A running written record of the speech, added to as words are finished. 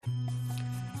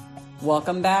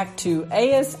Welcome back to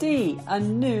ASD, A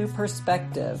New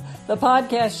Perspective, the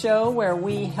podcast show where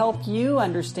we help you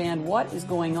understand what is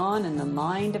going on in the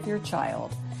mind of your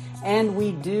child. And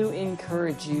we do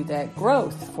encourage you that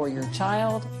growth for your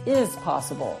child is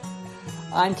possible.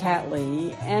 I'm Kat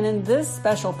Lee, and in this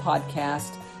special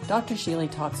podcast, Dr. Sheely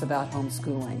talks about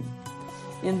homeschooling.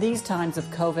 In these times of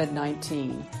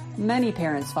COVID-19, many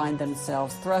parents find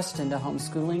themselves thrust into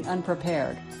homeschooling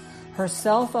unprepared.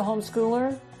 Herself a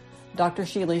homeschooler, Dr.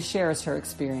 Sheely shares her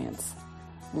experience.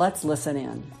 Let's listen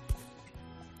in.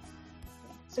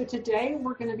 So today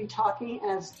we're going to be talking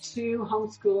as two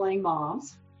homeschooling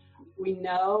moms. We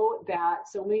know that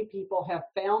so many people have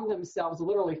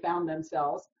literally found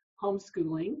themselves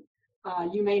homeschooling.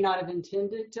 You may not have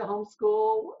intended to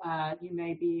homeschool. You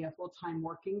may be a full-time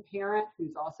working parent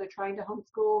who's also trying to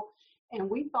homeschool. And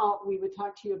we thought we would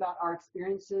talk to you about our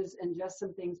experiences and just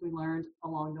some things we learned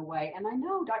along the way. And I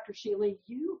know, Dr. Sheely,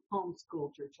 you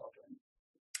homeschooled your children.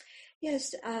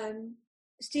 Yes,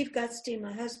 Steve Gutstein,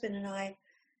 my husband, and I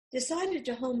decided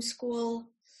to homeschool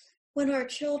when our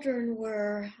children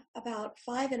were about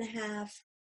 5.5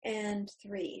 and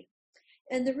 3.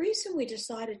 And the reason we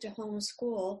decided to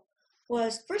homeschool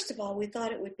was, first of all, we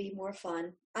thought it would be more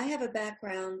fun. I have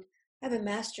a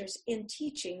master's in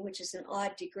teaching, which is an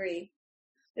odd degree.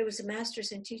 It was a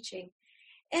master's in teaching.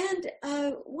 And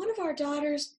one of our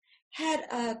daughters had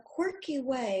a quirky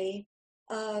way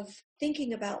of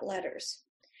thinking about letters.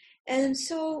 And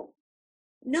so,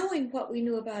 knowing what we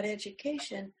knew about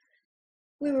education,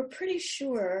 we were pretty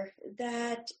sure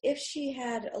that if she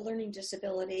had a learning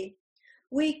disability,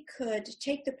 we could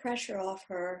take the pressure off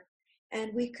her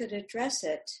and we could address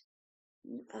it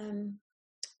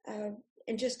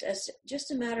in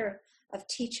just a matter of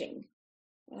teaching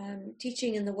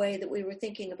in the way that we were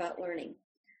thinking about learning.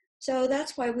 So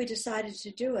that's why we decided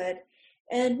to do it.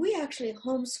 And we actually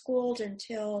homeschooled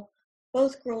until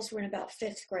both girls were in about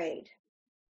 5th grade.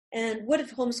 And would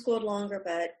have homeschooled longer,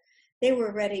 but they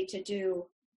were ready to do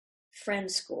friend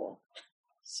school.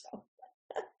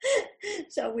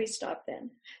 So we stopped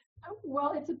then.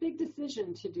 Well, it's a big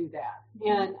decision to do that.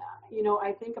 And,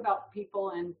 I think about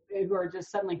people who are just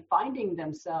suddenly finding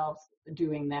themselves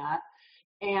doing that.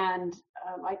 And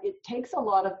it takes a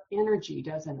lot of energy,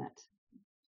 doesn't it?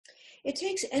 It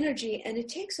takes energy and it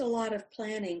takes a lot of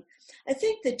planning. I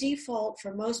think the default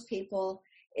for most people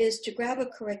is to grab a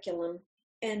curriculum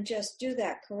and just do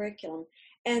that curriculum.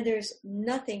 And there's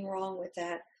nothing wrong with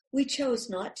that. We chose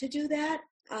not to do that.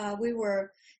 We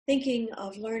were thinking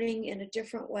of learning in a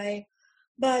different way.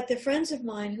 But the friends of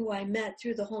mine who I met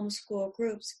through the homeschool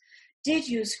groups did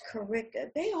use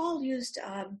They all used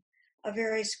a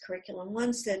various curriculum,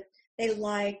 ones that they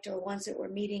liked or ones that were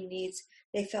meeting needs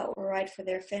they felt were right for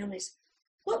their families.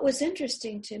 What was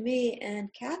interesting to me,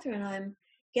 and Catherine, I'm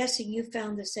guessing you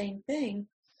found the same thing,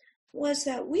 was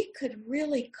that we could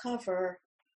really cover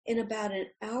in about an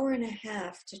hour and a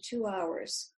half to 2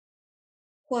 hours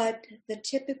what the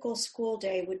typical school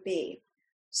day would be.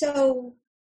 So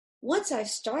once I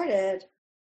started,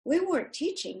 we weren't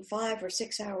teaching 5 or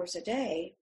 6 hours a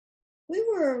day. We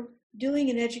were doing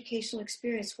an educational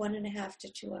experience 1.5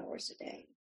 to 2 hours a day.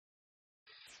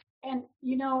 And,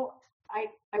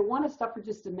 I want to stop for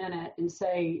just a minute and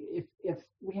say, if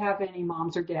we have any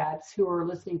moms or dads who are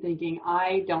listening thinking,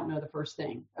 I don't know the first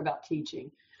thing about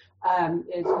teaching.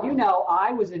 As you know,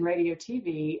 I was in radio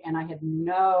TV and I had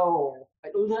no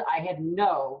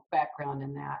background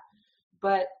in that.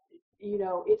 But,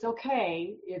 it's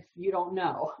okay if you don't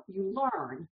know. You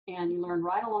learn, and you learn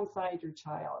right alongside your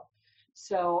child.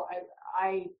 So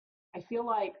I feel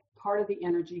like part of the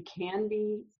energy can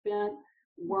be spent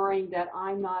worrying that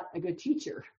I'm not a good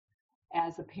teacher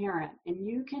as a parent, and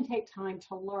you can take time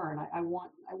to learn. I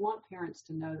want parents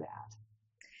to know that.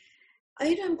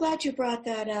 I'm glad you brought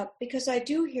that up, because I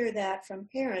do hear that from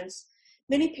parents.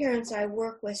 Many parents I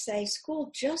work with say school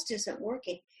just isn't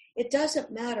working. It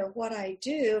doesn't matter what I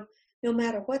do, no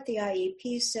matter what the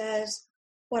IEP says,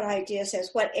 what IDEA says,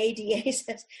 what ADA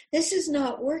says. This is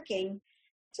not working.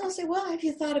 So I'll say, well, have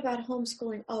you thought about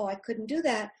homeschooling? Oh, I couldn't do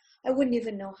that. I wouldn't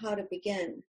even know how to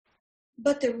begin.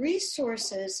 But the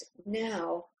resources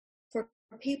now for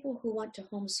people who want to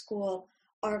homeschool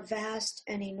are vast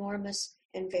and enormous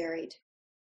and varied.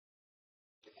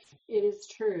 It is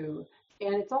true.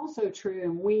 And it's also true,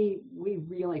 and we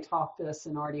really talk this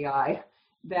in RDI,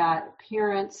 that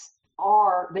parents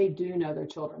they do know their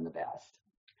children the best.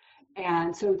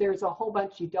 And so there's a whole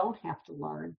bunch you don't have to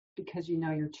learn because you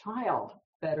know your child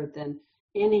better than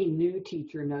any new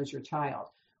teacher knows your child,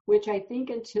 which I think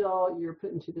until you're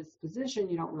put into this position,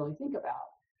 you don't really think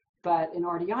about. But in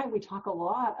RDI, we talk a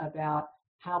lot about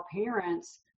how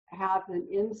parents have an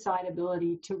inside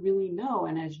ability to really know,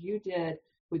 and as you did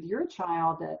with your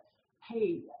child, that,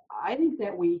 hey, I think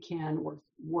that we can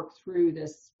work through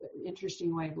this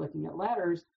interesting way of looking at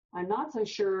letters. I'm not so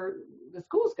sure the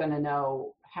school's going to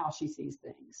know how she sees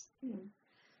things.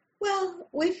 Well,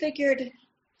 we figured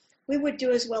we would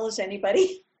do as well as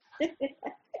anybody.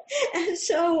 And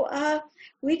so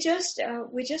we just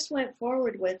went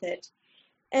forward with it.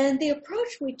 And the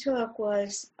approach we took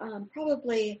was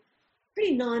probably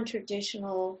pretty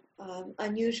non-traditional,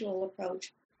 unusual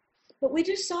approach. But we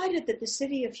decided that the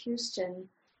city of Houston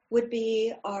would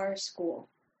be our school,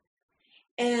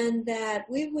 and that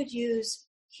we would use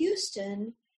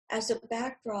Houston as a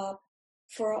backdrop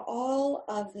for all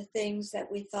of the things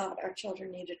that we thought our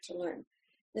children needed to learn.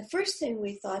 The first thing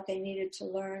we thought they needed to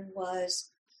learn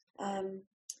was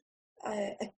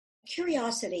a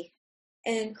curiosity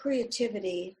and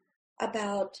creativity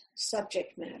about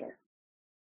subject matter.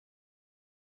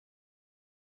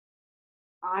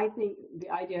 I think the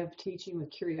idea of teaching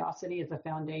with curiosity as a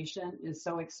foundation is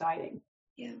so exciting.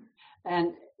 Yeah.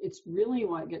 And it's really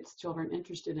what gets children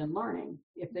interested in learning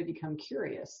if they become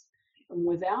curious. And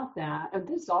without that, and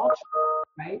this is all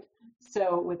true, right?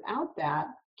 So without that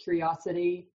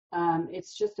curiosity,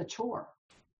 it's just a chore.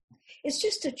 It's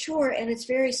just a chore, and it's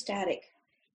very static.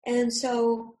 And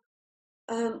so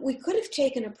we could have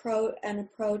taken an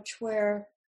approach where,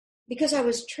 because I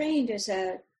was trained as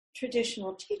a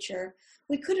traditional teacher,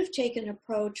 we could have taken an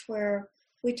approach where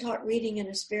we taught reading in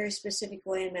a very specific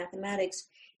way and mathematics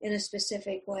in a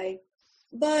specific way.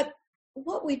 But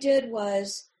what we did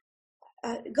was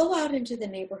go out into the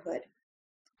neighborhood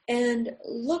and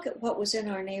look at what was in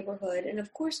our neighborhood. And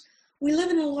of course, we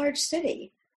live in a large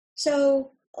city,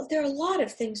 so there are a lot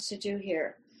of things to do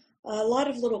here. A lot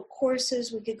of little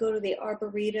courses. We could go to the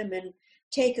Arboretum and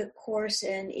take a course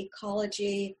in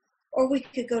ecology, or we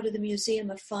could go to the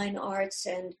Museum of Fine Arts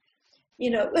and,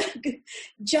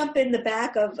 jump in the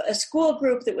back of a school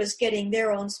group that was getting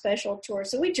their own special tour.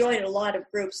 So we joined a lot of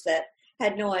groups that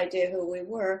had no idea who we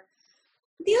were.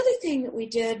 The other thing that we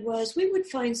did was we would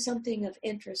find something of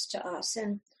interest to us.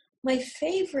 And my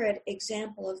favorite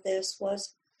example of this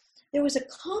was there was a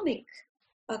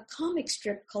comic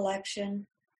strip collection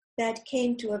that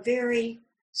came to a very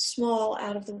small,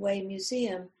 out-of-the-way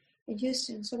museum in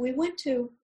Houston. So we went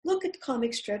to look at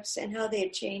comic strips and how they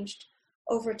had changed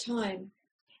over time.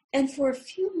 And for a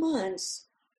few months,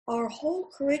 our whole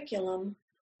curriculum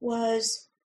was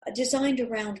designed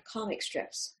around comic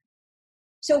strips.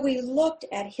 So we looked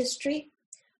at history,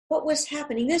 what was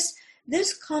happening.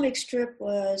 This comic strip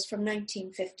was from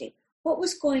 1950. What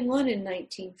was going on in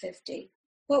 1950?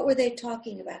 What were they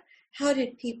talking about? How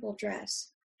did people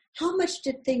dress? How much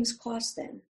did things cost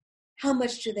then? How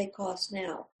much do they cost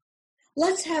now?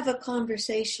 Let's have a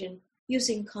conversation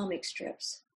using comic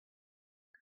strips.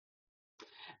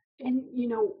 And,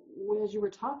 as you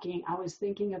were talking, I was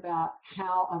thinking about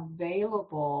how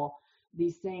available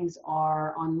these things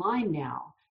are online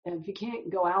now. And if you can't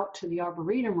go out to the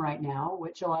Arboretum right now,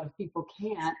 which a lot of people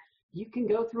can't, you can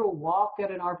go through a walk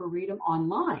at an Arboretum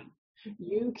online.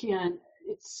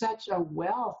 It's such a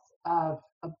wealth of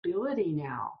ability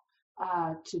now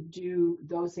to do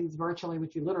those things virtually,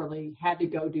 which you literally had to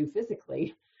go do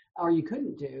physically, or you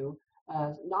couldn't do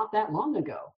not that long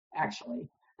ago, actually.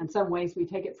 In some ways we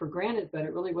take it for granted, but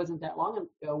it really wasn't that long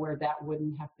ago where that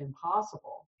wouldn't have been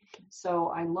possible. So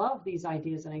I love these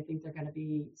ideas, and I think they're going to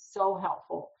be so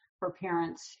helpful for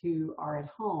parents who are at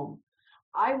home.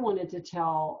 I wanted to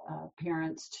tell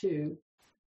parents too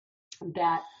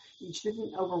that you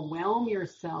shouldn't overwhelm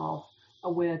yourself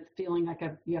with feeling like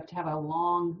you have to have a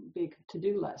long, big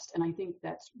to-do list. And I think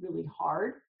that's really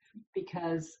hard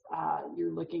because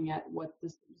you're looking at what the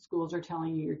schools are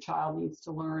telling you your child needs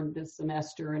to learn this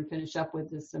semester and finish up with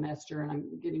this semester. And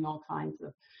I'm getting all kinds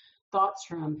of thoughts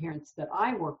from parents that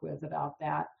I work with about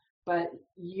that. But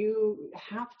you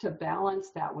have to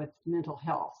balance that with mental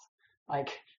health.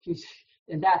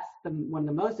 And that's one of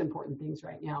the most important things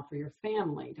right now for your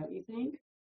family, don't you think?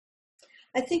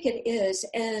 I think it is.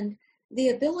 And the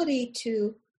ability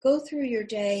to go through your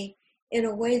day in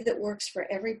a way that works for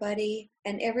everybody,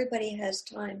 and everybody has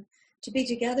time to be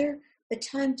together, but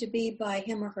time to be by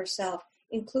him or herself,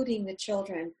 including the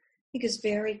children, I think is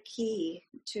very key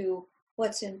to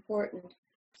what's important.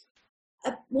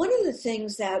 One of the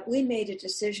things that we made a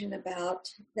decision about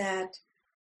that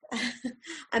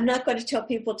I'm not going to tell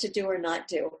people to do or not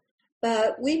do,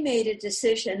 but we made a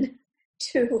decision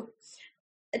to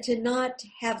not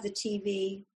have the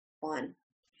TV on.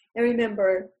 And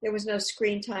remember, there was no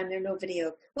screen time, there were no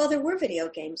video. Well, there were video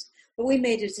games, but we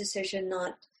made a decision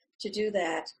not to do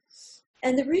that.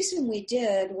 And the reason we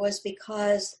did was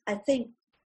because I think,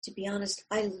 to be honest,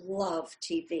 I love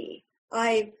TV.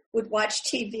 I would watch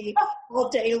TV all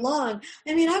day long.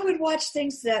 I mean, I would watch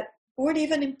things that weren't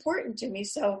even important to me,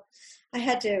 so I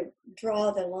had to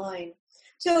draw the line.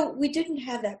 So we didn't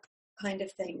have that kind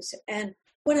of things. And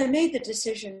when I made the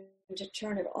decision to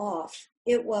turn it off,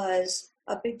 it was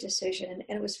a big decision,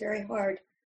 and it was very hard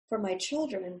for my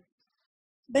children.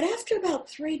 But after about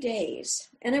 3 days,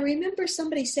 and I remember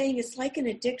somebody saying it's like an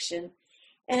addiction,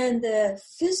 and the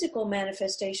physical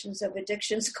manifestations of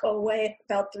addictions go away in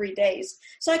about 3 days.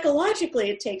 Psychologically,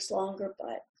 it takes longer,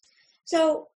 but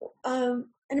so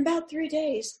in about 3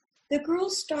 days, the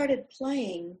girls started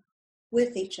playing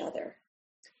with each other,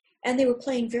 and they were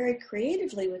playing very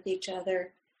creatively with each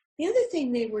other. The other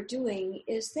thing they were doing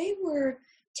is they were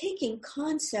taking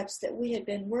concepts that we had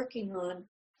been working on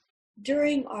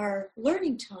during our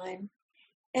learning time,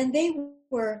 and they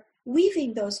were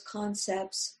weaving those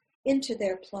concepts into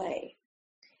their play.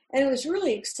 And it was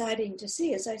really exciting to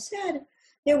see. As I said,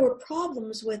 there were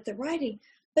problems with the writing,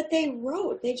 but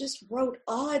they just wrote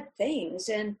odd things,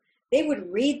 and they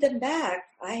would read them back.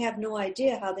 I have no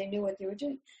idea how they knew what they were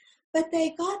doing, but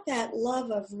they got that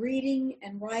love of reading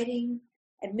and writing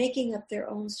and making up their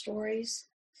own stories.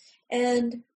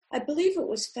 And I believe it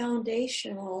was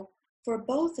foundational for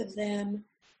both of them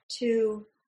to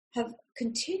have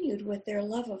continued with their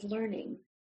love of learning.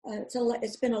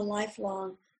 It's been a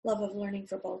lifelong love of learning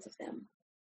for both of them.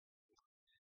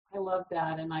 I love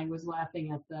that, and I was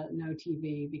laughing at the no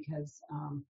TV because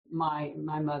my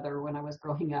mother, when I was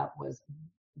growing up, was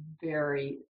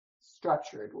very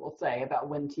structured, we'll say, about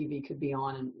when TV could be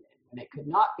on and when it could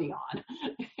not be on.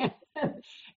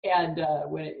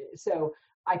 So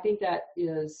I think that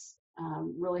is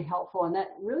really helpful, and that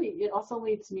really, it also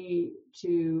leads me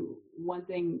to one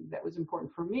thing that was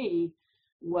important for me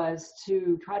was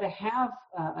to try to have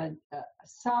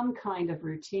some kind of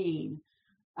routine.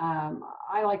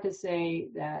 I like to say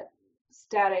that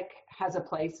static has a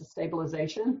place of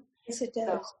stabilization. Yes, it does.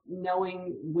 So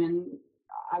knowing when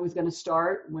I was going to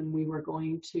start, when we were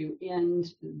going to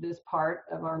end this part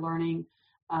of our learning,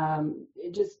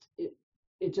 it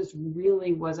just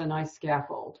really was a nice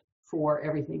scaffold for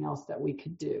everything else that we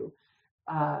could do.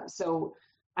 So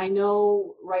I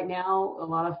know right now a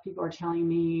lot of people are telling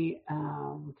me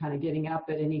we're kind of getting up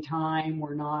at any time.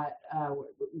 We're not,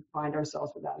 we find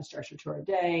ourselves without a structure to our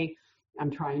day. I'm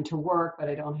trying to work, but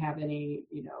I don't have any,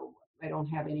 I don't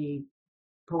have any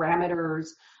parameters,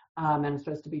 and I'm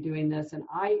supposed to be doing this. And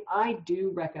I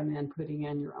do recommend putting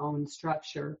in your own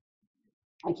structure.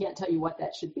 I can't tell you what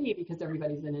that should be because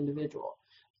everybody's an individual,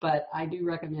 but I do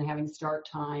recommend having start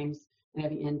times and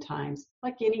having end times.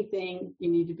 Like anything, you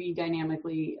need to be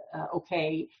dynamically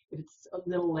okay if it's a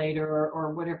little later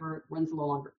or whatever, runs a little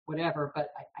longer, whatever, but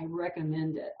I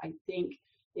recommend it. I think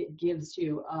it gives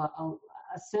you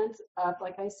a sense of,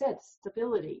 like I said,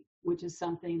 stability, which is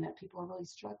something that people are really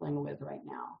struggling with right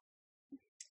now.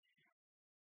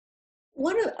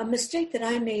 A mistake that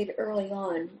I made early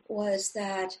on was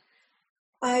that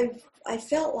I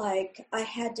felt like I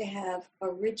had to have a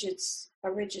rigid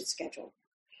schedule.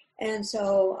 And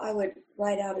so I would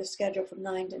write out a schedule from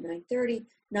 9 to 9:30,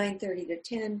 9:30 to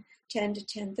 10, 10 to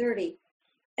 10:30.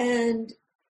 And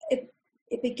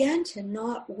it began to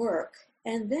not work.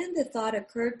 And then the thought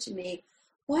occurred to me,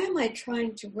 why am I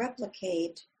trying to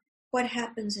replicate what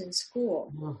happens in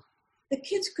school? Oh. The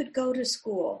kids could go to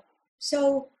school.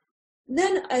 So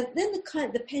then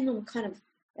the pendulum kind of,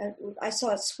 I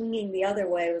saw it swinging the other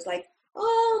way. It was like,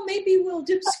 oh, maybe we'll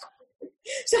do school.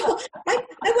 So I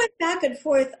went back and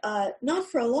forth, not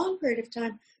for a long period of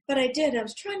time, but I did. I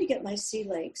was trying to get my sea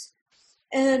legs.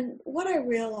 And what I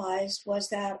realized was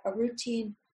that a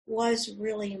routine was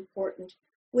really important.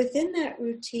 Within that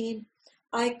routine,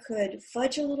 I could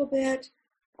fudge a little bit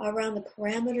around the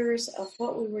parameters of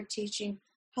what we were teaching,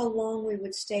 how long we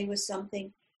would stay with something.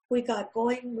 If we got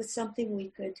going with something, we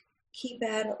could keep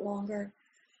at it longer.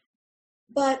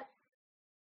 But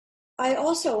I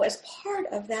also, as part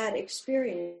of that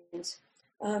experience,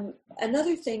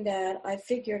 another thing that I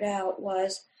figured out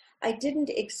was I didn't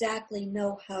exactly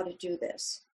know how to do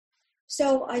this.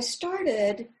 So I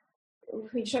started, when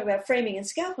you talk about framing and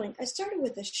scaffolding, I started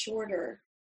with a shorter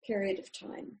period of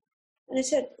time. And I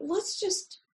said, let's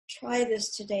just try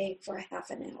this today for a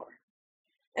half an hour.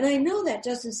 And I know that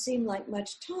doesn't seem like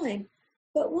much time,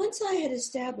 but once I had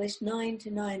established 9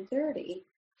 to 9:30,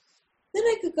 then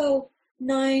I could go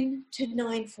 9 to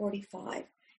 9:45,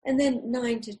 and then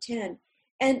 9 to 10.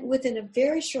 And within a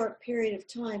very short period of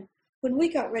time, when we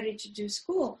got ready to do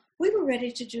school, we were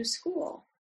ready to do school.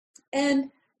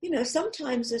 And,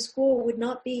 sometimes the school would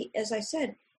not be, as I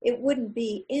said, it wouldn't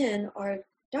be in our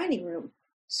dining room.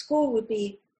 School would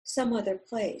be some other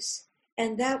place.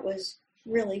 And that was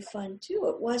really fun too.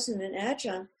 It wasn't an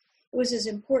adjunct. It was as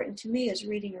important to me as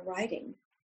reading or writing.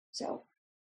 So.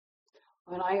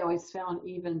 And I always found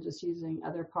even just using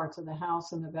other parts of the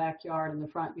house in the backyard and the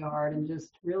front yard and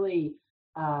just really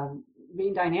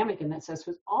being dynamic in that sense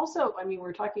was also, I mean,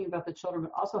 we're talking about the children,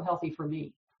 but also healthy for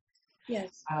me.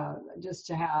 Yes. Just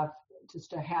to have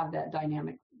that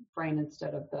dynamic brain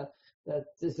instead of the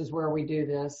this is where we do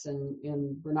this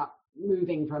and we're not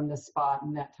moving from this spot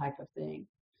and that type of thing.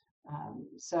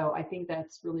 So I think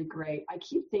that's really great. I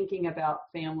keep thinking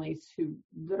about families who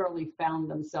literally found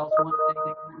themselves one day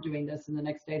they weren't doing this and the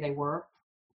next day they were.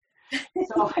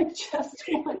 So I just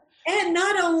want. And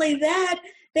not only that,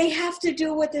 they have to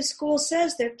do what the school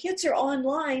says. Their kids are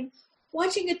online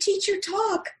watching a teacher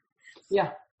talk.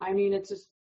 Yeah. I mean, it's just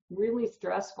really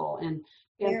stressful. And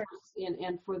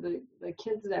for the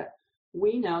kids that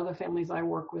we know, the families I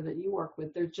work with, that you work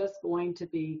with, they're just going to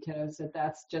be kiddos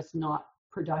that's just not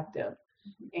productive.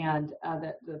 Mm-hmm. And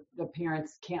that the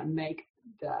parents can't make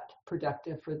that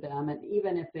productive for them. And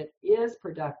even if it is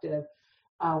productive,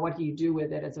 what do you do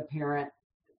with it as a parent,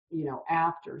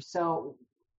 after? So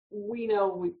we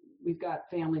know we've got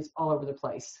families all over the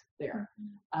place there,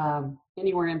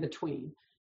 anywhere in between.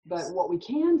 But what we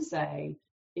can say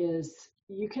is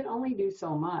you can only do so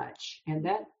much, and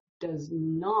that does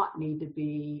not need to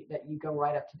be that you go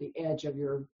right up to the edge of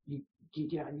you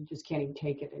just can't even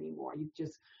take it anymore. You've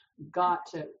just got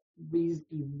to be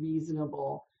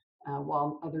reasonable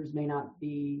while others may not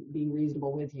be being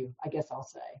reasonable with you, I guess I'll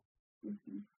say.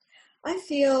 Mm-hmm. I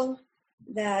feel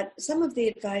that some of the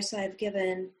advice I've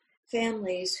given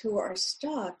families who are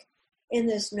stuck in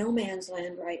this no man's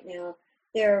land right now,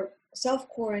 they're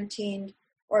self-quarantined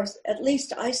or at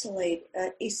least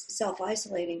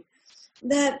self-isolating,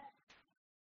 that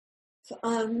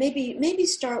maybe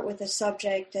start with a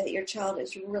subject that your child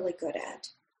is really good at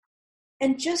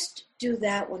and just do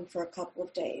that one for a couple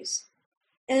of days.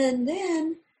 And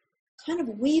then kind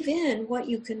of weave in what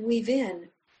you can weave in.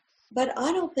 But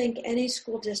I don't think any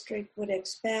school district would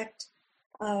expect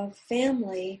a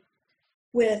family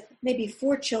with maybe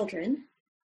 4 children,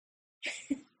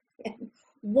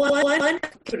 one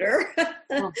computer,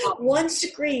 one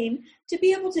screen, to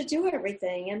be able to do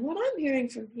everything. And what I'm hearing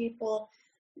from people,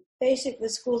 basically the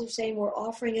schools are saying, we're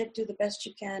offering it, do the best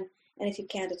you can, and if you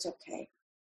can't, it's okay.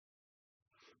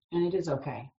 And it is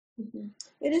okay. Mm-hmm.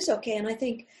 It is okay, and I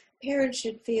think parents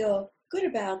should feel good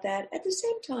about that. At the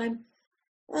same time,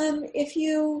 if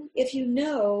you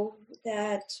know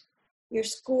that your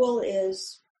school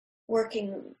is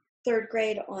working 3rd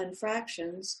grade on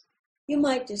fractions, you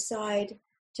might decide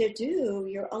to do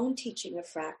your own teaching of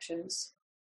fractions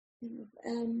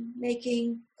and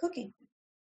cooking.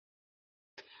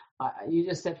 You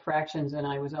just said fractions and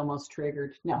I was almost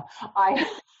triggered. No, I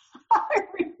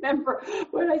remember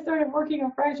when I started working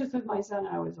on fractions with my son,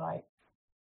 I was like,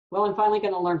 well, I'm finally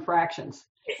going to learn fractions.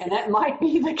 And that might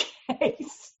be the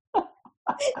case.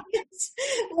 Yes.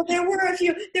 Well, there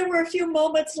were a few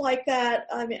moments like that.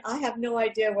 I mean, I have no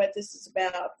idea what this is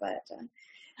about, but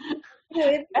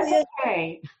that's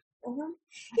okay. Some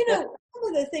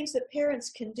of the things that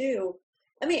parents can do.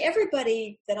 I mean,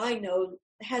 everybody that I know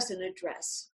has an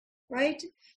address, right?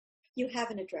 You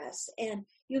have an address, and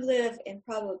you live in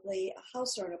probably a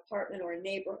house or an apartment or a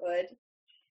neighborhood,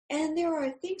 and there are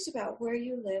things about where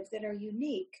you live that are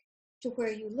unique to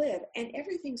where you live, and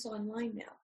everything's online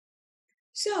now.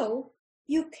 So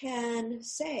you can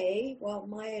say, well,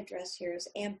 my address here is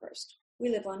Amherst. We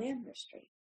live on Amherst Street.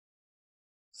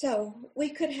 So we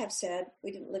could have said,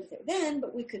 we didn't live there then,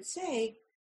 but we could say,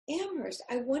 Amherst,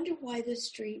 I wonder why this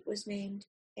street was named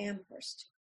Amherst.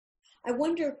 I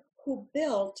wonder who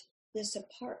built this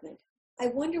apartment. I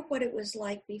wonder what it was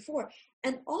like before.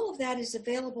 And all of that is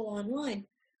available online.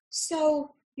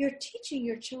 So you're teaching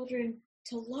your children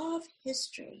to love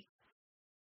history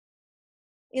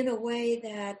in a way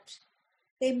that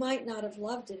they might not have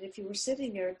loved it if you were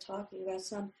sitting there talking about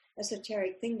some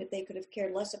esoteric thing that they could have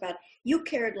cared less about. You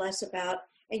cared less about,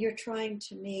 and you're trying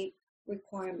to meet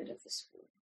requirement of the school.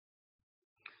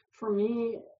 For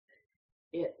me,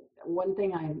 one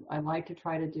thing I like to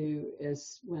try to do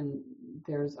is when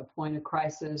there's a point of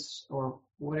crisis or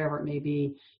whatever it may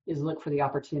be, is look for the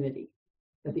opportunity,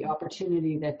 that the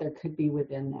opportunity that there could be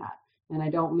within that. And I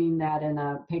don't mean that in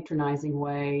a patronizing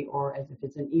way or as if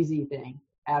it's an easy thing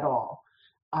at all.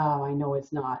 I know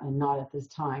it's not, and not at this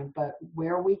time, but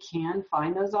where we can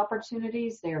find those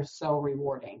opportunities, they are so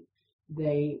rewarding.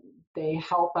 They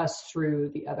help us through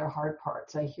the other hard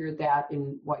parts. I hear that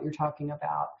in what you're talking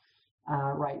about.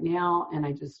 right now, and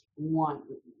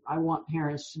I want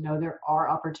parents to know there are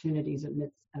opportunities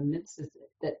amidst this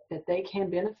that they can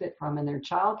benefit from and their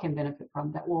child can benefit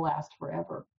from that will last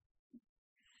forever.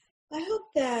 I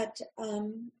hope that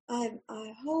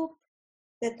I hope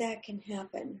that can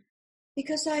happen,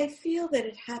 because I feel that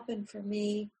it happened for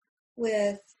me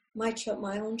with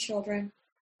my own children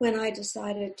when I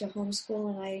decided to homeschool,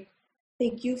 and I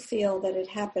think you feel that it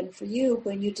happened for you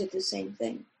when you did the same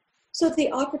thing. So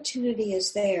the opportunity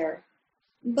is there,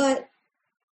 but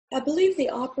I believe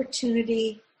the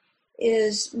opportunity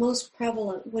is most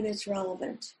prevalent when it's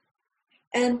relevant.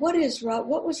 And what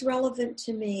was relevant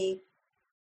to me,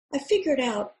 I figured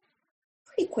out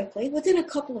pretty quickly, within a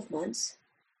couple of months.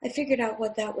 I figured out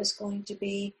what that was going to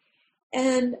be.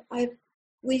 And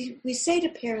we say to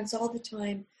parents all the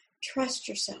time, trust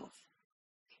yourself.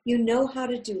 You know how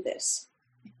to do this.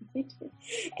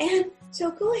 And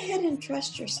so go ahead and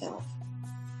trust yourself.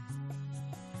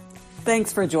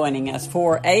 Thanks for joining us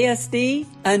for ASD,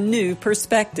 A New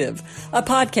Perspective, a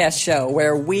podcast show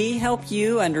where we help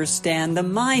you understand the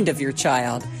mind of your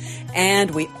child. And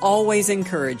we always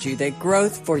encourage you that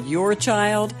growth for your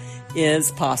child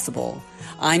is possible.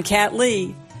 I'm Kat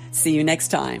Lee. See you next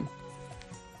time.